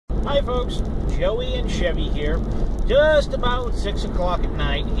Hi folks, Joey and Chevy here. Just about 6 o'clock at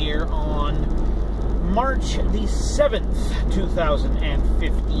night here on March the 7th,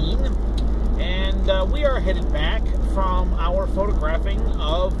 2015. And we are headed back from our photographing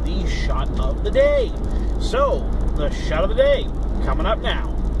of the shot of the day. So, the shot of the day coming up now.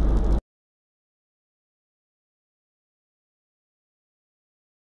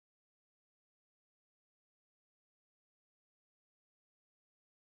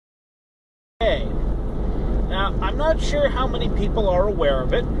 Now, I'm not sure how many people are aware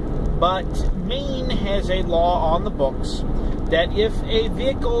of it, but Maine has a law on the books that if a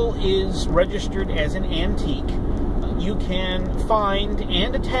vehicle is registered as an antique, you can find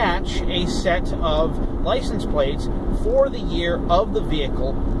and attach a set of license plates for the year of the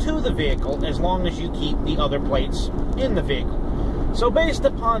vehicle to the vehicle as long as you keep the other plates in the vehicle. So based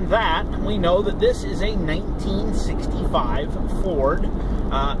upon that, we know that this is a 1965 Ford,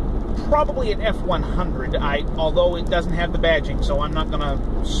 probably an F100, although it doesn't have the badging, so I'm not going to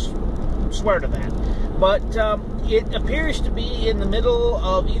swear to that. But it appears to be in the middle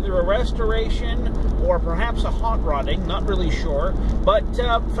of either a restoration or perhaps a hot rodding, not really sure. But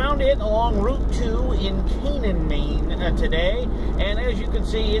found it along Route 2 in Canaan, Maine today. And as you can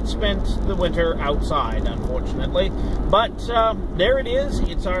see, it spent the winter outside, unfortunately. But there it is.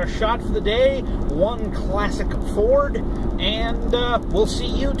 It's our shot for the day. One classic Ford. And we'll see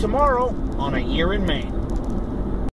you tomorrow on A Year in Maine.